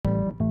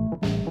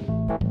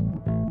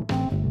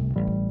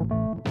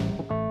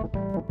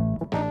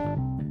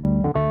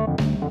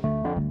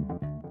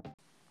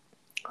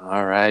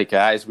All right,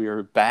 guys, we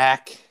are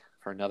back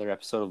for another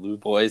episode of Lou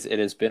Boys. It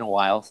has been a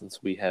while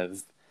since we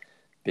have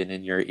been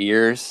in your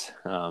ears,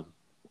 but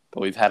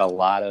we've had a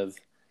lot of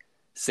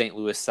St.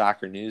 Louis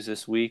soccer news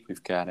this week.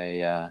 We've got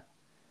a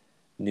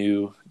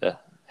the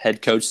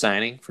head coach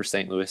signing for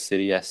St. Louis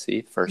City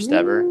SC, first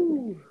ever.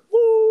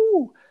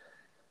 Woo!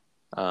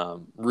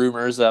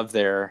 Rumors of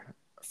their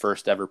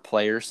first ever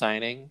player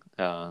signing.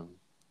 I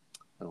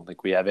don't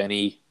think we have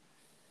any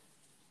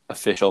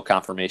official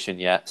confirmation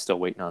yet. Still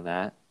waiting on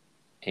that.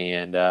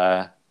 And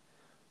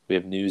we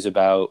have news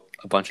about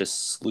a bunch of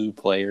SLU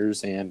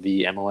players and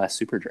the MLS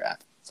Super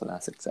Draft. So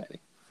that's exciting.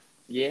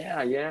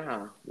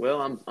 Yeah.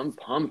 Well, I'm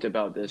pumped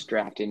about this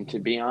draft, and to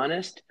be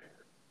honest,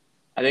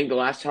 I think the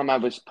last time I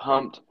was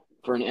pumped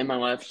for an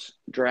MLS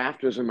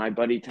draft was when my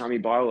buddy Tommy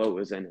Barlow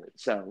was in it.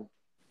 So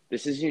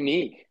this is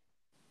unique.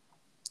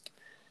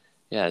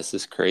 Yeah, this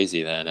is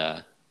crazy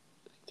that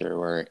there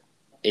were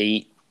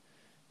 8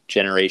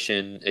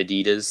 Generation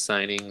Adidas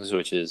signings,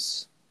 which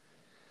is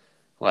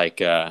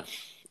like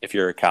if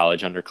you're a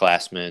college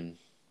underclassman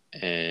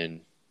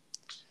and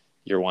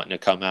you're wanting to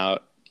come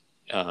out,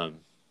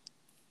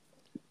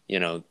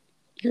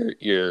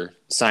 you're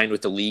signed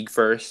with the league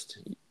first.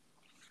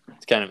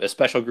 It's kind of a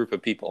special group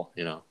of people,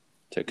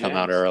 to come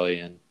out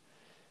early.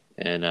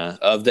 And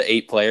of the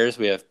 8 players,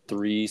 we have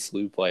 3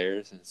 SLU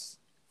players.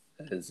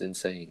 That is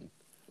insane.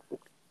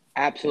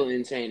 Absolutely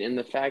insane. And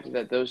the fact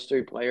that those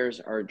 3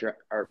 players are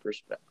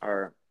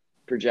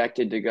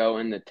projected to go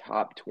in the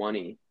top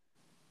 20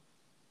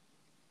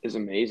 is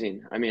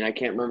amazing. I mean, I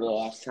can't remember the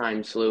last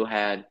time SLU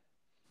had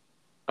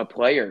a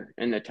player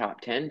in the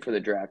top 10 for the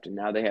draft, and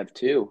now they have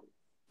 2.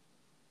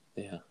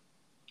 Yeah.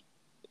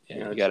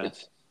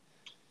 It's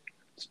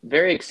a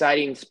very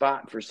exciting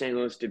spot for St.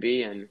 Louis to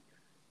be in,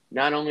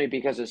 not only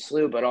because of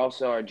SLU, but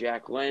also our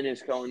Jack Lynn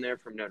is going there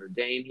from Notre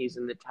Dame. He's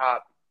in the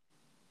top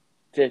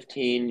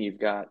 15. You've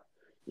got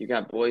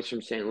boys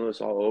from St.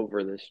 Louis all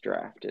over this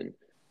draft, and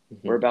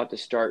we're about to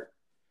start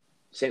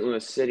St.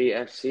 Louis City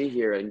FC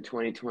here in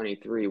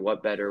 2023.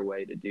 What better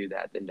way to do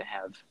that than to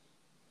have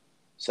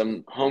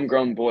some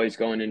homegrown boys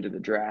going into the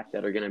draft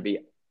that are going to be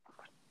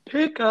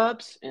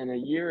pickups in a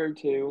year or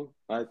 2.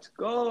 Let's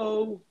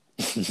go.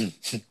 And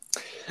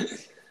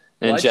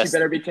you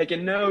better be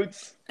taking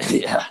notes.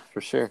 Yeah,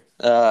 for sure.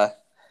 And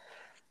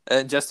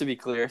just to be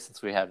clear,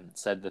 since we haven't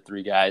said the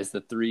 3 guys,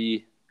 the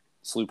 3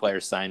 SLU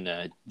players signed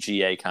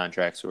GA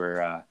contracts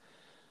were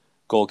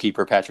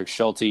goalkeeper Patrick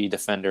Schulte,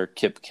 defender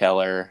Kip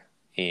Keller,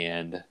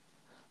 and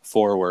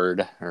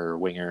forward or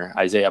winger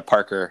Isaiah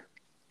Parker.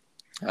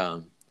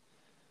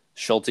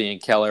 Schulte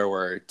and Keller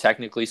were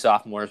technically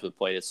sophomores, but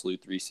played at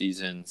SLU 3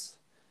 seasons.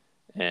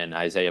 And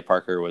Isaiah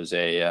Parker was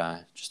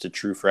just a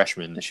true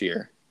freshman this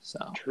year. So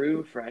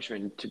true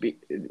freshman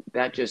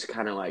that just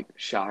kind of like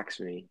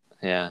shocks me.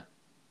 Yeah,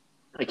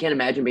 I can't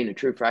imagine being a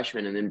true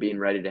freshman and then being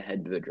ready to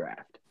head to the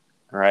draft.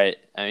 Right.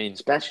 I mean,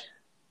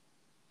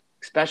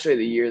 especially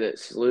the year that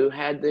SLU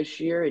had this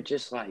year, it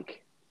just like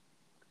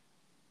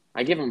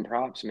I give him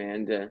props,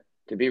 man,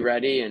 to be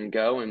ready and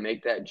go and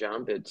make that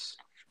jump. It's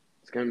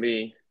gonna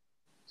be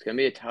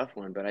a tough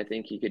one, but I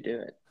think he could do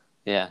it.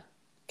 Yeah,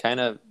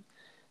 kind of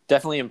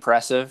definitely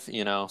impressive.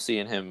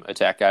 Seeing him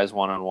attack guys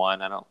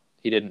one-on-one.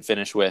 He didn't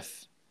finish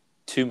with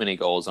too many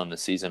goals on the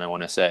season, I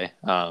want to say.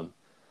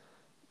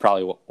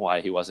 Probably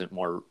why he wasn't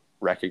more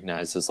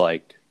recognized as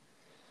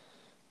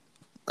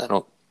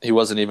he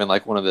wasn't even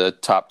like one of the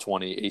top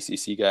 20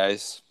 ACC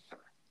guys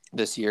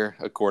this year,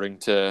 according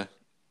to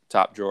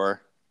Top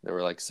Drawer. There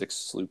were like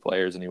 6 SLU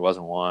players and he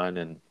wasn't one.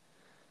 And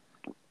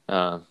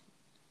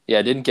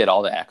didn't get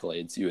all the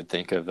accolades you would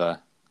think of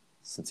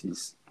since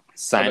he's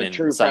signing. A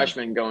true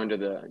freshman going to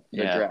the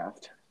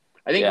draft.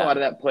 I think a lot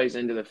of that plays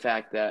into the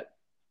fact that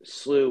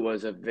SLU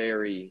was a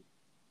very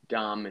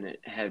dominant,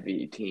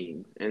 heavy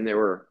team, and there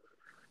were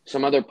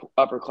some other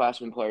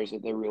upperclassmen players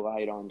that they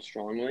relied on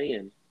strongly.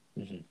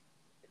 And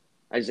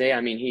Isaiah,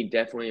 I mean, he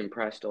definitely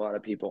impressed a lot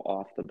of people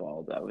off the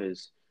ball, though.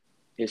 His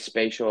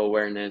spatial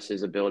awareness,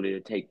 his ability to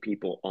take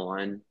people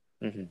on,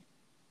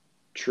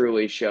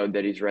 truly showed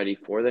that he's ready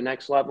for the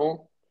next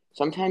level.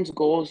 Sometimes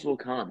goals will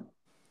come,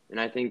 and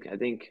I think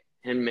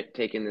him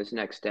taking this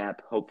next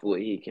step,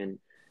 hopefully he can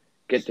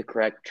get the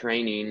correct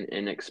training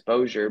and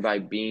exposure by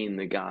being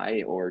the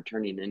guy or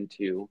turning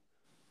into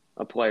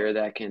a player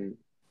that can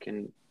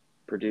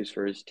produce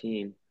for his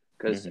team.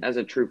 Because as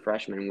a true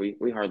freshman,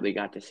 we hardly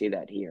got to see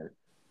that here.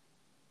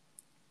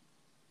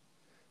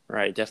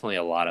 Right, definitely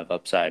a lot of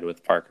upside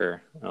with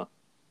Parker.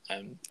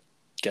 I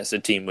guess the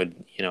team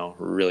would,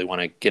 really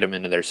want to get him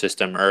into their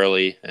system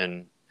early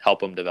and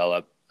help him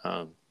develop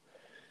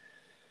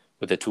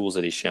with the tools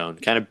that he's shown.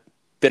 Kind of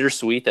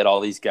bittersweet that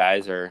all these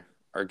guys are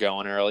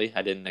going early.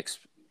 I didn't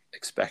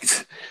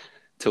expect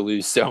to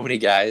lose so many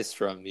guys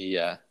from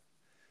the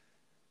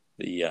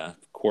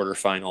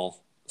quarterfinal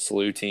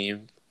SLU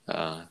team.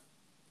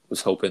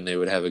 Was hoping they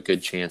would have a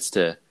good chance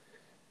to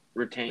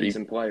retain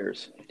some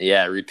players.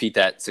 Yeah, repeat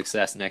that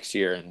success next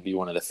year and be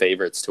one of the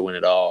favorites to win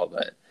it all.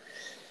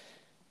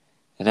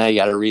 And now you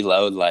got to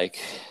reload like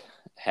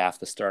half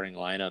the starting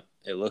lineup.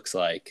 It looks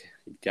like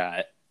you've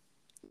got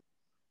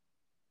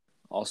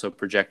also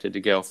projected to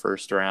go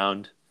first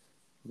round,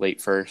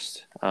 late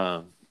first.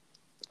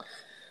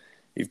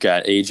 You've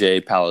got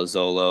AJ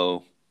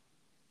Palazzolo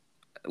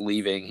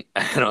leaving.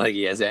 I don't think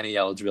he has any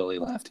eligibility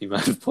left. He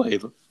might have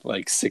played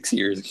like 6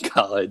 years in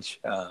college.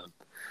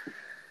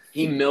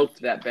 He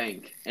milked that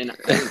bank, and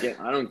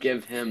I don't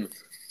give him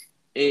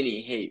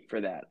any hate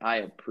for that. I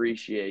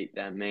appreciate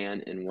that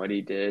man and what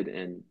he did,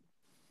 and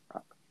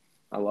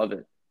I love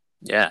it.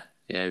 Yeah,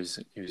 he was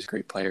a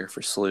great player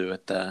for SLU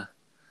at the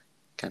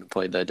kind of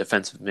played the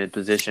defensive mid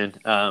position.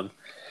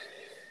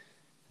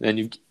 Then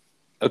you,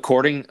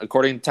 according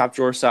to Top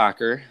Drawer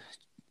Soccer,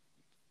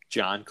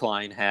 John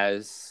Klein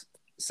has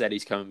said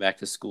he's coming back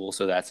to school,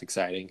 so that's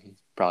exciting.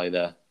 He's probably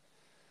the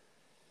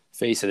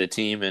face of the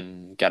team,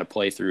 and got to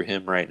play through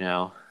him right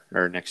now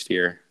or next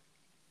year.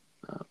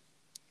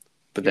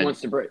 But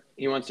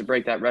he wants to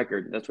break that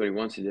record. That's what he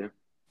wants to do.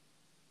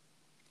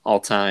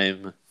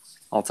 All-time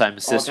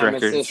assist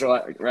records.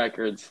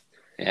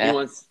 Yeah. He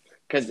wants,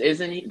 because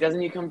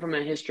doesn't he come from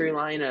a history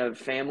line of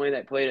family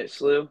that played at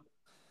SLU?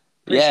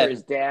 Pretty sure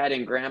his dad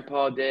and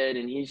grandpa did,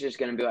 and he's just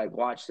going to be like,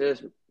 watch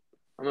this.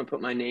 I'm going to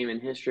put my name in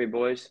history,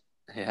 boys.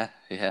 Yeah.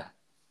 Be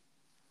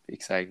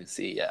exciting to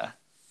see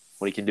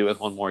what he can do with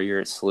one more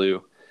year at SLU.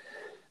 And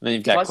then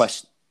you've got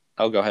question.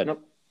 Oh, go ahead.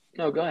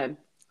 No, go ahead.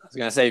 I was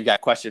going to say you've got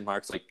question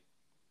marks like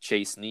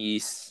Chase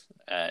Neese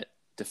at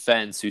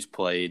defense, who's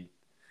played.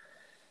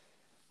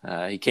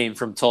 He came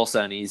from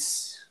Tulsa, and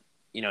he's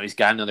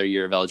got another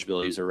year of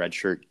eligibility. He's a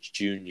redshirt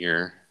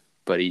junior,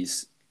 but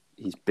he's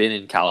been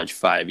in college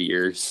 5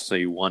 years, so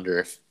you wonder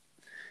if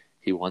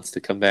he wants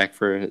to come back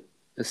for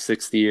a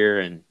sixth year.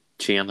 And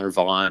Chandler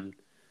Vaughn,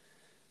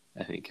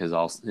 I think,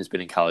 has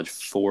been in college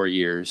 4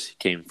 years. He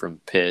came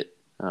from Pitt,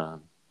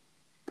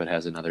 but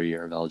has another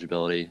year of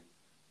eligibility.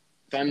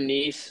 If I'm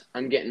Neese,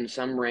 I'm getting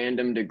some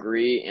random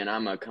degree, and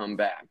I'm going to come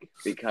back,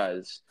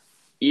 because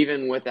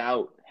even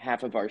without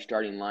half of our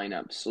starting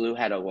lineup, SLU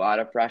had a lot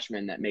of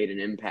freshmen that made an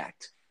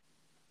impact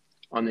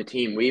on the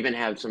team. We even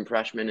have some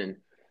freshmen and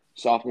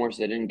sophomores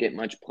that didn't get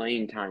much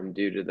playing time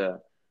due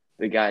to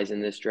the guys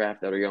in this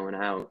draft that are going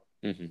out.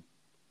 Mm-hmm.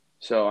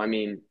 So, I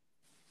mean,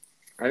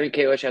 I think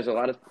Kalish has a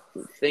lot of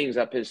things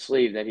up his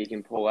sleeve that he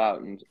can pull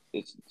out, and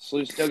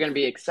SLU's still going to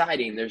be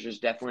exciting. There's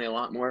just definitely a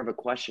lot more of a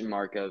question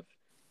mark of,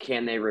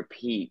 can they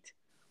repeat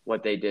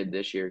what they did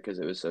this year, because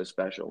it was so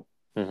special.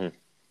 Mm-hmm.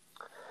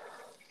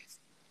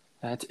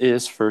 That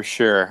is for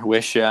sure.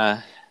 Wish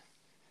a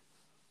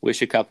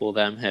couple of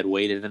them had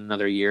waited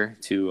another year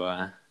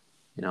to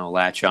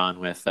latch on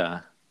with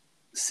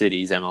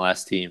City's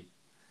MLS team.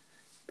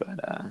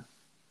 But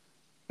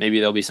maybe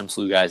there'll be some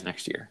SLU guys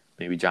next year.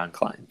 Maybe John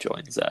Klein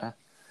joins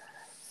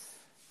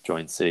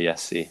City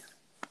SC.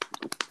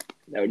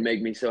 That would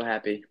make me so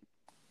happy.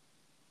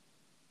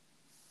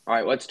 All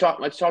right, let's talk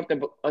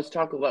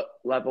what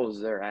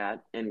levels they're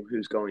at and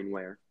who's going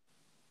where.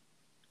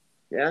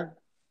 Yeah?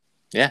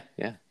 Yeah.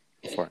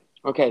 For it.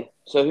 Okay,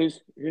 so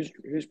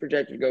who's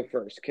projected to go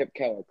first? Kip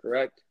Keller,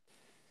 correct?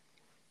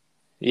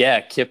 Yeah,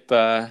 Kip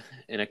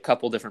in a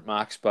couple different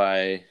mocks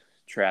by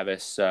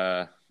Travis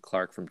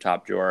Clark from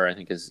Top Drawer. I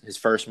think his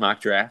first mock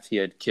draft, he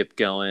had Kip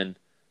going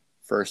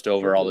first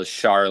overall to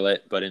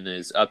Charlotte, but in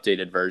his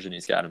updated version,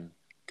 he's got him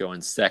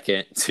going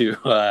second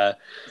to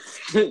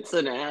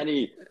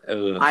Cincinnati.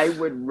 I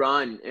would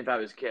run if I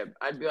was Kip.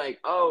 I'd be like,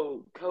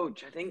 "Oh,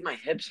 coach, I think my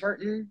hip's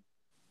hurting.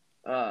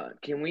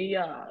 Can we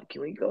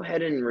go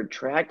ahead and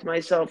retract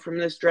myself from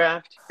this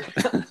draft?"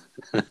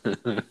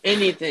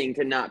 Anything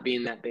to not be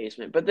in that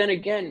basement. But then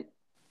again,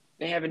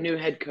 they have a new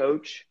head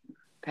coach,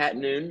 Pat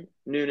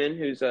Noonan,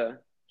 who's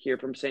here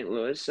from St.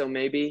 Louis. So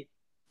maybe,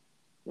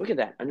 look at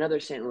that, another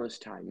St. Louis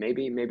tie.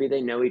 Maybe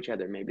they know each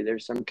other. Maybe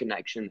there's some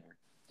connection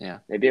there. Yeah.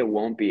 Maybe it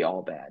won't be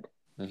all bad.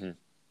 Mm-hmm.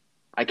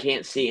 I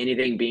can't see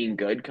anything being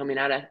good coming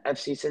out of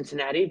FC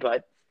Cincinnati,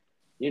 but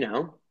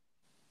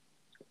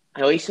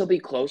at least he'll be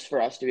close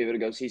for us to be able to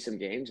go see some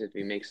games if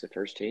he makes the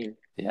first team.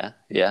 Yeah,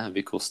 it'd be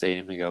a cool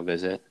stadium to go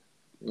visit.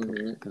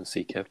 Mm-hmm. Go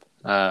see Kip.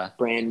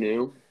 Brand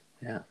new.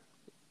 Yeah,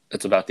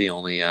 that's about the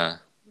only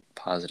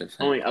positive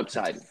thing. Only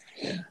upside.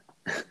 Yeah.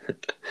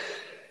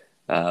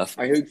 All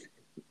right,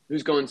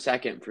 who's going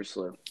second for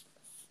SLU?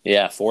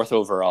 Yeah, fourth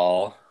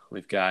overall,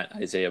 we've got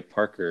Isaiah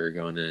Parker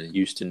going to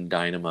Houston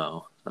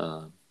Dynamo.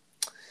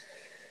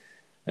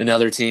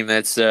 Another team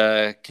that's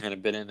kind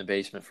of been in the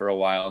basement for a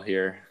while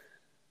here.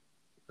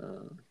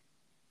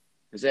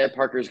 Isaiah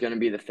Parker is going to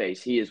be the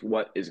face. He is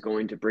what is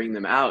going to bring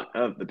them out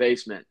of the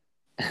basement.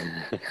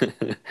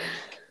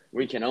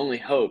 We can only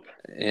hope.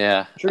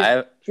 Yeah.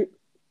 True.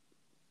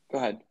 Go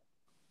ahead.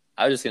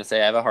 I was just going to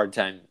say I have a hard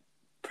time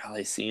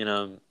probably seeing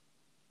him,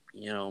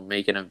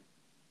 making him.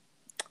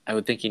 I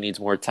would think he needs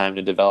more time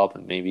to develop,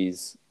 and maybe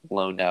he's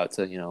loaned out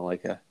to,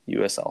 like a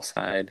USL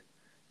side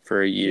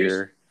for a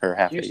year or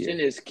half a year. Houston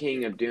is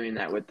king of doing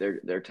that with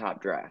their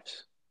top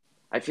drafts.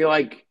 I feel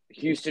like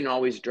Houston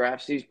always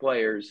drafts these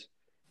players,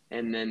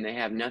 and then they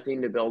have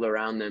nothing to build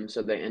around them,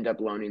 so they end up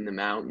loaning them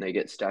out, and they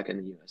get stuck in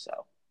the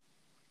USL.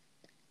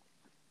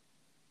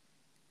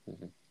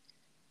 Mm-hmm.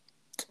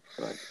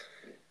 But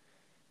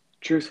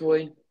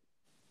truthfully,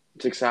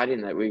 It's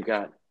exciting that we've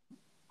got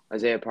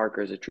Isaiah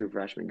Parker as a true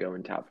freshman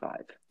going top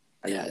 5.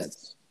 I think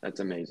that's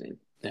amazing.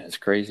 Yeah, it's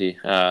crazy.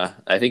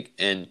 I think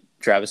in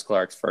Travis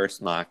Clark's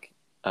first mock,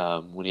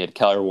 when he had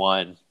Keller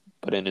 1,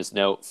 put in his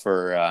note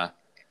for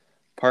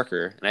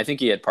Parker, and I think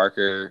he had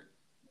Parker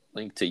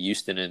linked to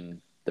Houston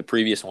in the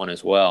previous one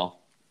as well.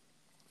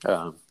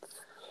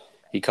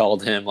 He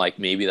called him like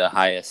maybe the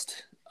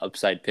highest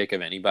upside pick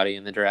of anybody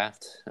in the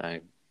draft,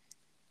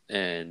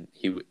 and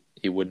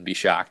he wouldn't be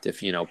shocked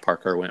if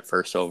Parker went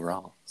first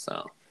overall.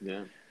 So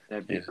yeah,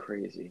 that'd be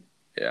crazy.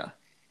 Yeah.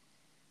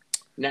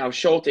 Now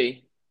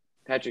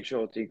Patrick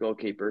Schulte,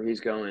 goalkeeper,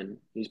 he's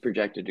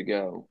projected to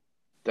go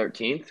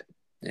 13th.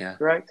 Yeah.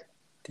 Correct?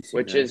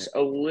 Which is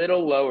a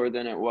little lower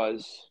than it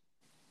was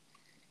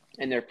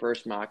in their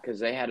first mock because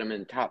they had him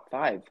in top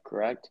 5,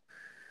 correct?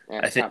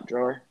 Top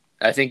drawer.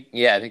 I think they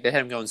had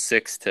him going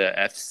 6 to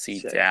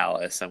FC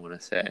Dallas, I want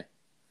to say.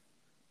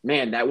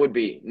 Man, that would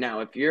be. Now,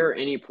 if you're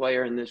any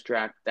player in this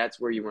draft, that's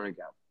where you want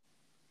to go.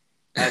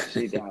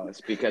 FC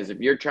Dallas. Because if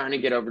you're trying to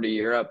get over to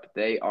Europe,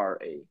 they are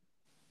a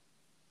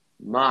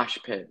mosh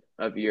pit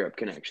of Europe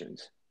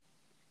connections.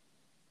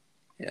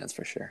 Yeah, that's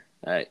for sure.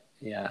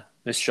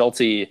 Miss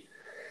Schulte,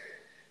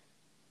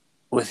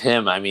 with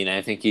him, I mean,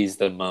 I think he's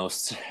the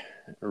most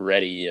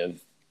ready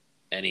of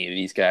any of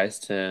these guys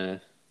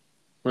to,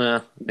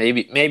 well,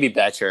 maybe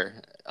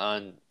Betcher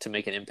to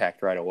make an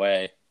impact right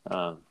away.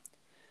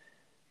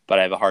 But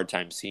I have a hard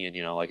time seeing,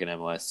 like an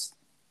MLS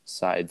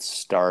side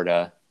start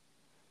a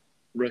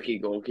rookie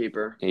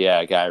goalkeeper. Yeah,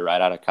 a guy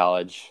right out of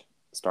college,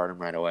 start him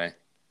right away.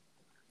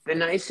 The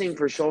nice thing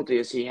for Schulte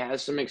is he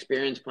has some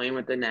experience playing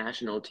with the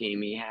national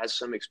team. He has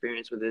some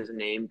experience with his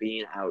name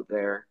being out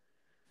there.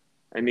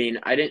 I mean,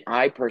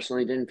 I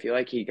personally didn't feel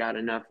like he got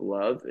enough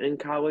love in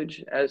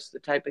college as the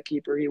type of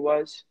keeper he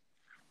was.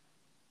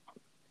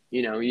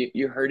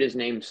 You heard his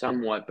name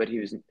somewhat, but he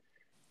was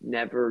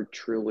never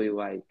truly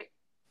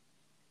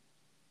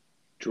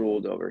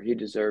drooled over. He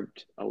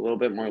deserved a little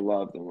bit more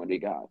love than what he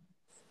got.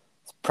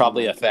 It's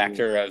probably a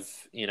factor of,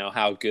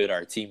 how good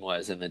our team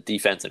was, and the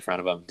defense in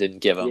front of him didn't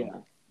give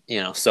him,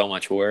 so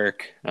much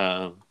work.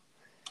 I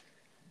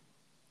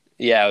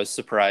was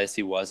surprised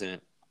he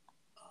wasn't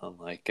on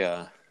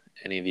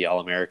any of the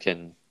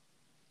All-American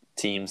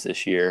teams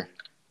this year,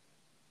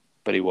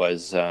 but he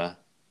was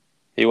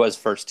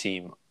first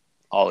team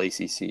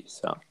All-ACC,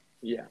 so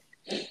he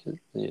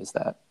has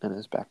that in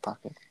his back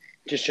pocket.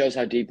 Just shows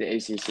how deep the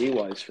ACC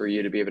was for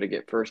you to be able to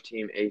get first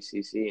team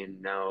ACC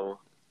and no.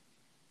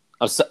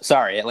 Oh,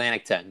 sorry,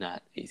 Atlantic 10,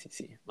 not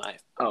ACC.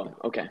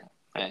 Okay.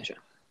 Gotcha.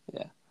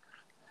 Yeah.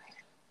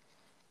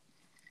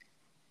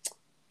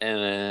 And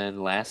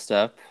then last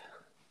up,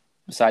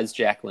 besides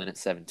Jacqueline at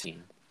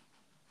 17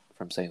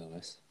 from St.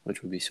 Louis,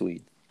 which would be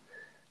sweet.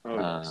 Oh,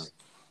 yes.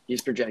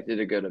 He's projected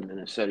to go to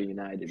Minnesota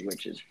United,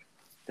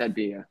 that'd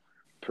be a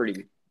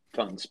pretty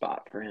fun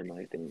spot for him,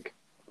 I think.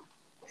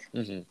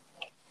 Mm-hmm.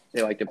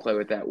 They like to play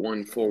with that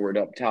one forward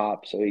up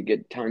top, so he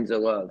get tons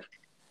of love.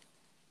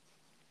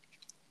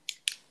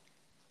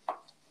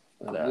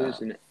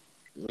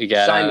 We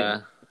got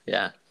Simon.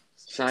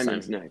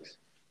 Simon's next.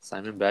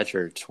 Simon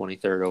Betcher,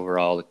 23rd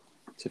overall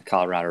to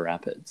Colorado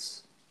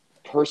Rapids.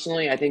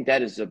 Personally, I think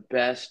that is the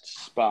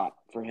best spot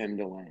for him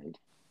to land.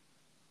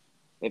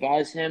 If I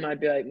was him,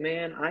 I'd be like,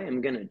 man, I am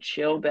going to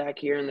chill back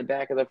here in the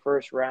back of the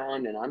first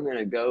round, and I'm going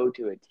to go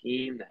to a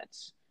team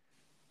that's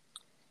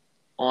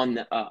on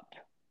the up.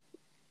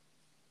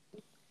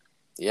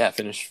 Yeah,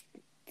 finished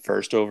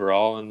first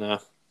overall in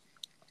the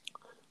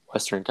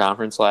Western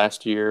Conference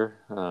last year.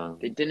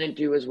 They didn't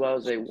do as well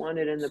as they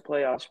wanted in the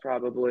playoffs,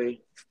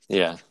 probably.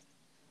 Yeah.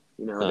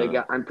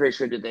 I'm pretty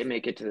sure, did they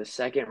make it to the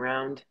second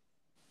round?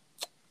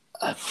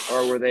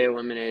 Or were they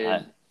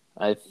eliminated?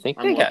 I think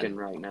I'm looking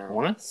right now. I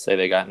want to say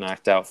they got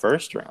knocked out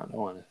first round. I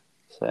want to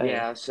say.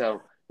 Yeah,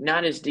 so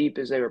not as deep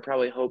as they were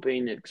probably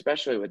hoping,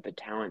 especially with the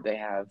talent they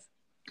have.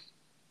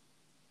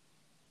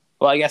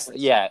 Well, I guess,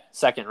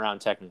 second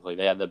round technically.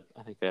 I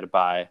think they had a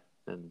bye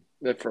in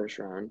the first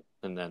round.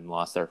 And then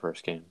lost their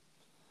first game.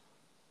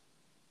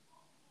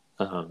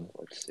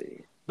 Let's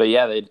see. But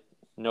yeah, they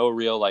no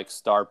real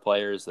star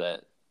players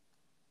that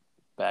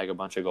bag a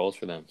bunch of goals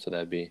for them. So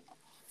that'd be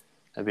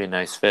a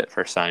nice fit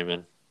for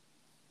Simon.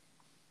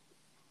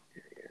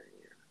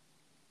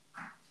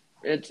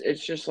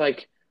 It's just I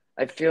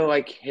feel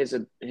like he's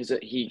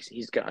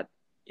got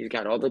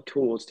all the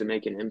tools to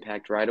make an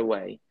impact right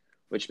away,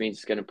 which means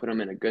it's going to put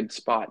him in a good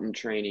spot in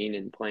training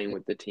and playing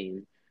with the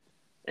team.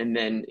 And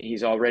then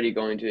he's already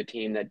going to a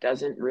team that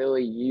doesn't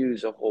really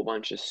use a whole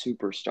bunch of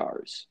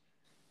superstars.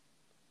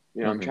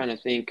 I'm trying to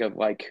think of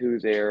who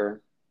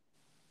their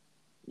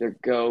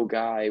go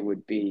guy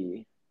would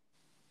be.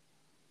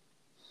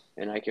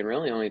 And I can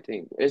really only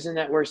think, isn't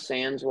that where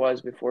Sands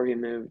was before he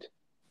moved?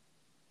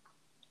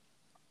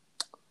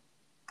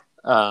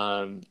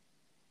 No,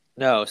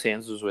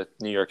 Sands was with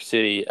New York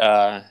City.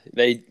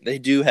 They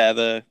do have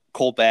a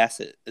Cole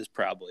Bassett is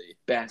probably.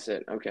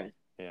 Bassett, okay.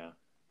 Yeah.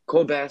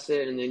 Cole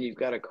Bassett, and then you've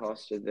got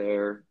Acosta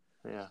there.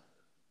 Yeah.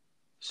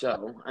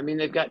 So, I mean,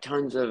 they've got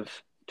tons of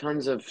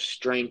tons of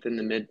strength in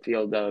the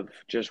midfield of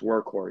just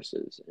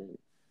workhorses, and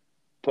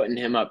putting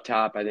him up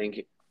top, I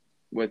think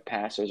with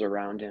passers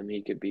around him,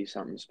 he could be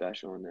something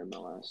special in the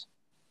MLS.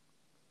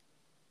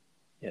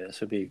 Yeah, this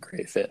would be a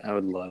great fit. I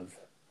would love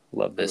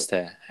this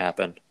to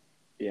happen.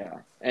 Yeah.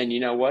 And you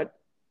know what?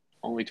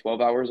 Only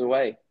 12 hours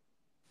away.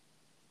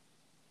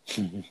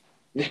 And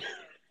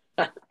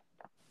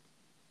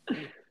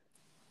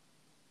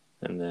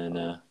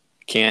then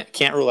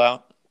can't rule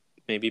out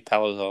maybe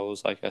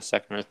Palazzolo's like a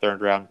second or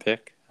third round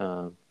pick.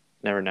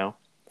 Never know.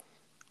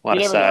 A lot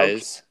of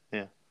size.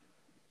 Yeah.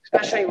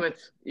 Especially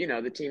with,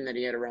 the team that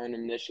he had around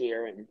him this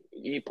year. And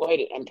he played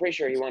it. I'm pretty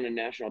sure he won a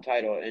national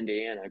title at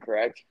Indiana,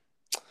 correct?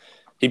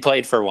 He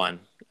played for one,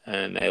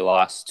 and they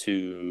lost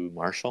to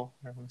Marshall,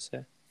 I want to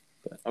say.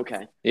 But,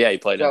 okay. Yeah, he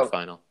played in the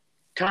final.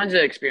 Tons of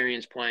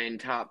experience playing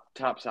top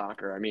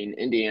soccer. I mean,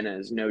 Indiana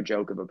is no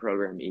joke of a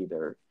program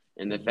either.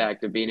 And the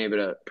fact of being able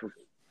to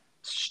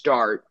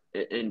start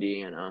at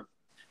Indiana,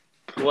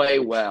 play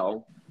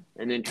well,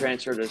 and then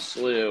transfer to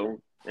SLU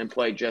and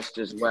play just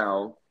as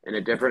well in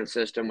a different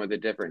system with a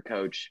different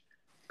coach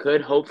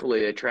could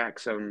hopefully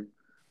attract some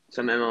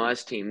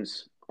MLS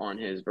teams on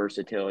his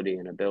versatility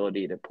and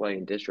ability to play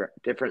in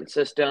different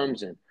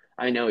systems. And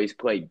I know he's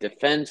played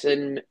defense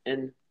in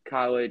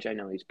college. I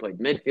know he's played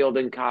midfield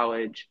in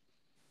college.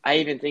 I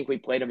even think we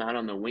played him out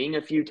on the wing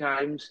a few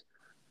times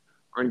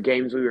on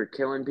games we were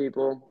killing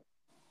people.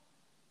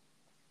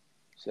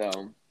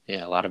 So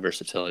yeah, a lot of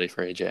versatility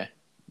for AJ.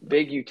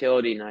 Big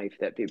utility knife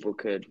that people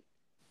could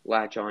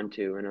latch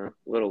onto in a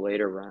little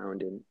later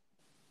round.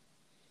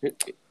 And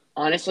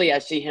honestly, I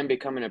see him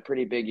becoming a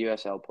pretty big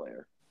USL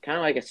player, kind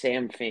of like a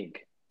Sam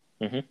Fink.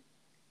 Mm-hmm.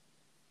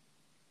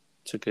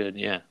 It's a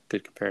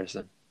good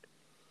comparison.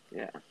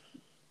 Yeah.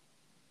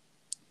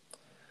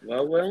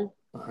 Well, Will.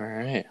 All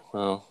right.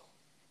 Well,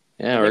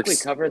 yeah, I think we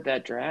covered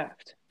that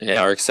draft.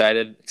 Yeah, we're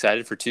excited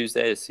for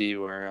Tuesday to see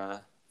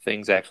where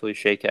things actually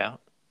shake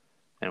out,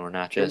 and we're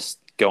not just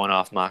going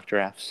off mock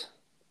drafts.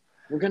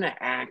 We're gonna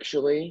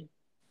actually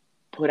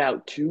put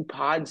out 2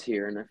 pods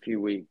here in a few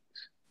weeks.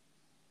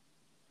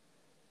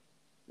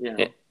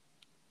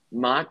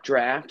 Mock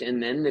draft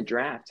and then the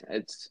draft.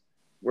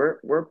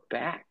 We're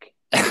back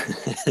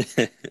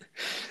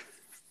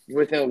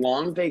with a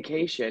long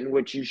vacation,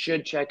 which you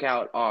should check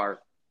out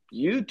our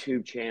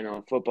YouTube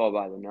channel, Football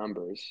by the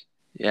Numbers.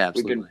 Yeah,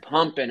 absolutely. We've been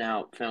pumping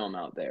out film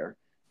out there.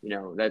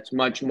 That's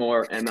much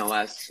more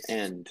MLS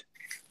and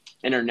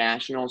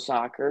international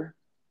soccer.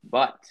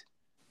 But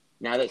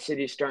now that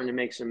City's starting to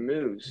make some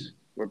moves,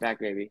 we're back,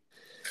 baby.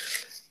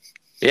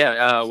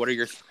 Yeah. What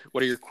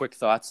are your quick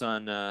thoughts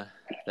on the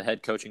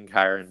head coaching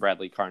hire in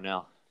Bradley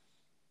Carnell?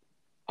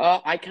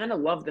 I kind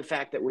of love the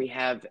fact that we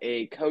have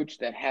a coach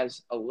that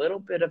has a little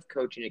bit of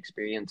coaching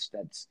experience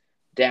that's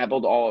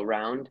dabbled all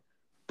around,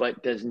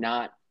 but does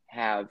not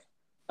have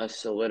a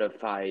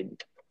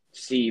solidified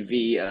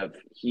CV of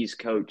he's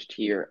coached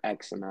here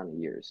X amount of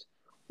years.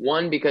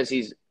 One, because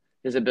his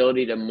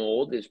ability to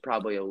mold is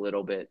probably a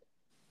little bit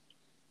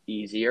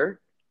easier.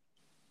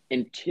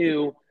 And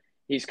 2,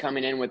 he's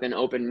coming in with an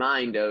open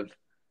mind of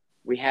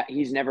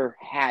he's never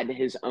had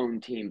his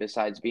own team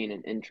besides being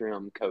an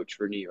interim coach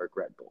for New York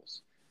Red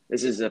Bulls.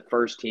 This is the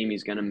first team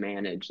he's going to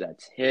manage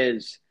that's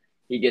his.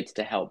 He gets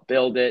to help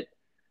build it.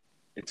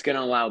 It's going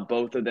to allow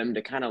both of them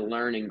to kind of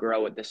learn and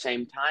grow at the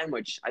same time,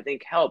 which I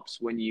think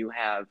helps when you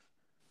have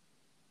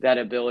that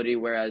ability.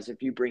 Whereas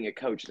if you bring a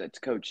coach that's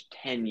coached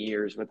 10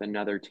 years with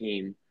another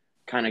team,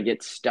 kind of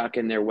gets stuck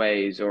in their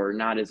ways or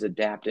not as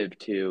adaptive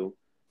to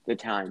the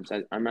times.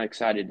 I'm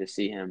excited to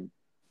see him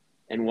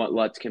and what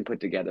Lutz can put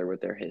together with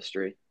their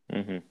history.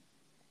 Mm-hmm.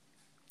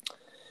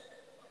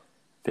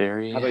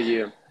 How about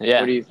you?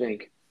 Yeah. What do you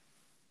think?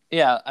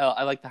 Yeah,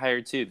 I like the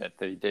hire too, that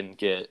they didn't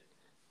get,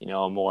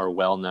 a more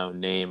well-known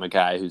name, a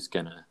guy who's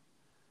going to,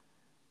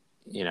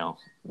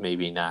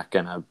 maybe not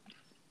going to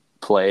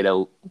play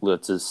to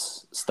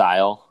Lutz's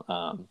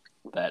style,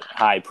 that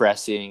high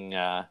pressing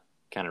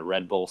kind of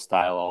Red Bull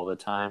style all the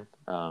time.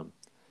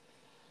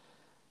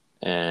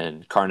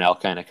 And Carnell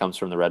kind of comes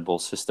from the Red Bull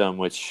system,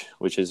 which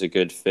is a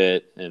good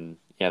fit. And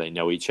yeah, they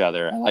know each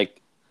other. I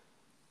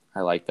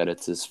like that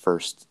it's his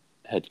first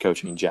head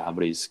coaching job,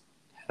 but he's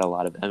had a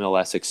lot of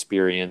MLS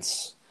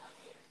experience.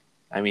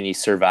 I mean, he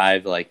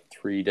survived like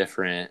 3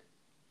 different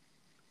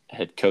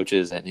head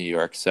coaches at New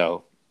York.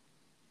 So,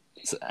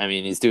 I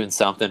mean, he's doing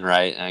something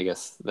right. And I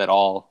guess that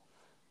all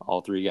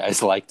 3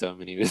 guys liked him,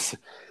 and he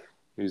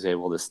was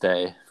able to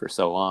stay for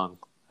so long.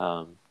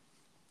 But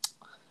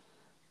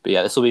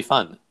yeah, this will be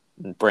fun.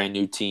 Brand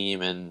new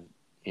team and,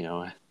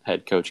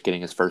 head coach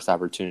getting his first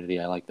opportunity.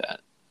 I like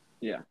that.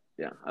 Yeah,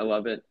 I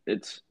love it.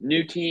 It's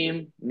new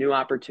team, new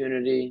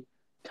opportunity,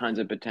 tons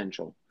of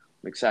potential.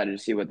 I'm excited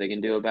to see what they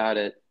can do about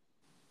it.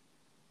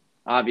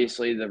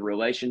 Obviously, the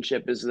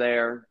relationship is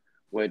there,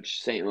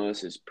 which St.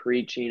 Louis is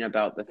preaching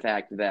about the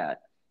fact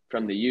that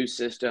from the youth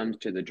systems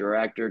to the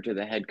director to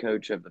the head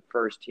coach of the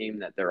first team,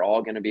 that they're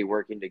all going to be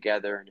working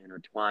together and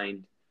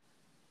intertwined.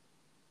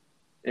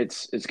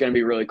 It's going to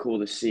be really cool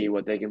to see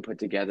what they can put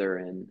together,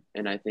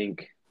 and I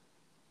think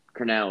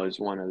Cornell is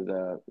one of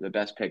the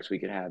best picks we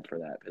could have for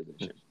that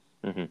position.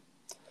 Mm-hmm.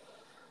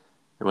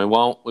 And we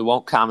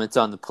won't comment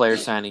on the player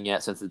signing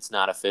yet since it's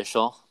not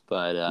official,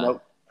 but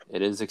Nope.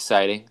 It is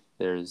exciting.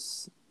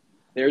 There's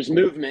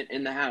movement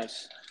in the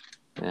house.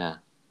 Yeah.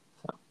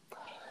 So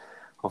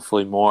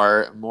hopefully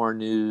more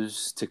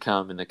news to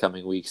come in the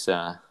coming weeks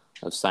of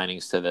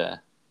signings to the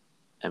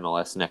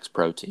MLS Next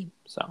Pro team.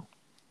 So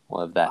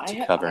we'll have that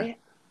to cover.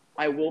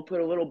 I will put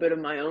a little bit of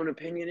my own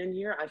opinion in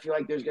here. I feel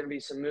like there's going to be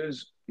some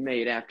moves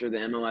made after the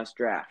MLS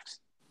draft.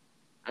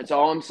 That's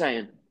all I'm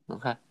saying.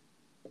 Okay.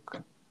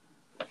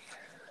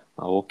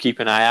 Well, we'll keep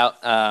an eye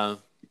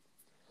out.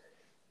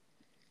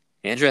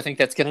 Andrew, I think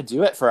that's going to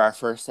do it for our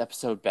first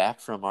episode back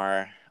from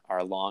our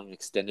long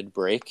extended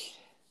break.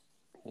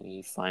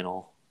 Any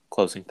final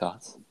closing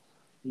thoughts?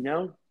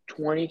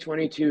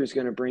 2022 is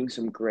going to bring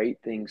some great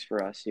things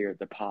for us here at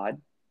the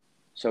pod.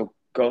 So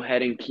go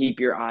ahead and keep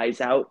your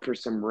eyes out for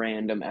some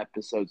random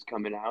episodes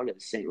coming out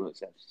as St.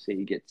 Louis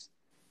FC gets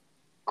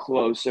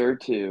closer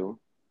to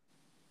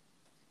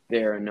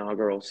their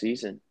inaugural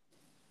season.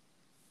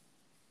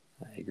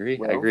 I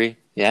agree.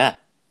 Yeah.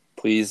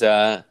 Please,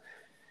 rate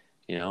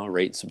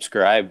and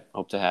subscribe.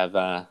 Hope to have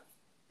a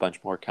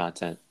bunch more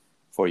content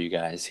for you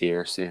guys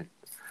here soon.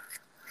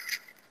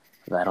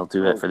 That'll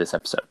do it for this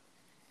episode.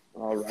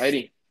 All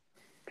righty.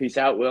 Peace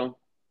out, Will.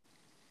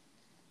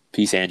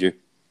 Peace, Andrew.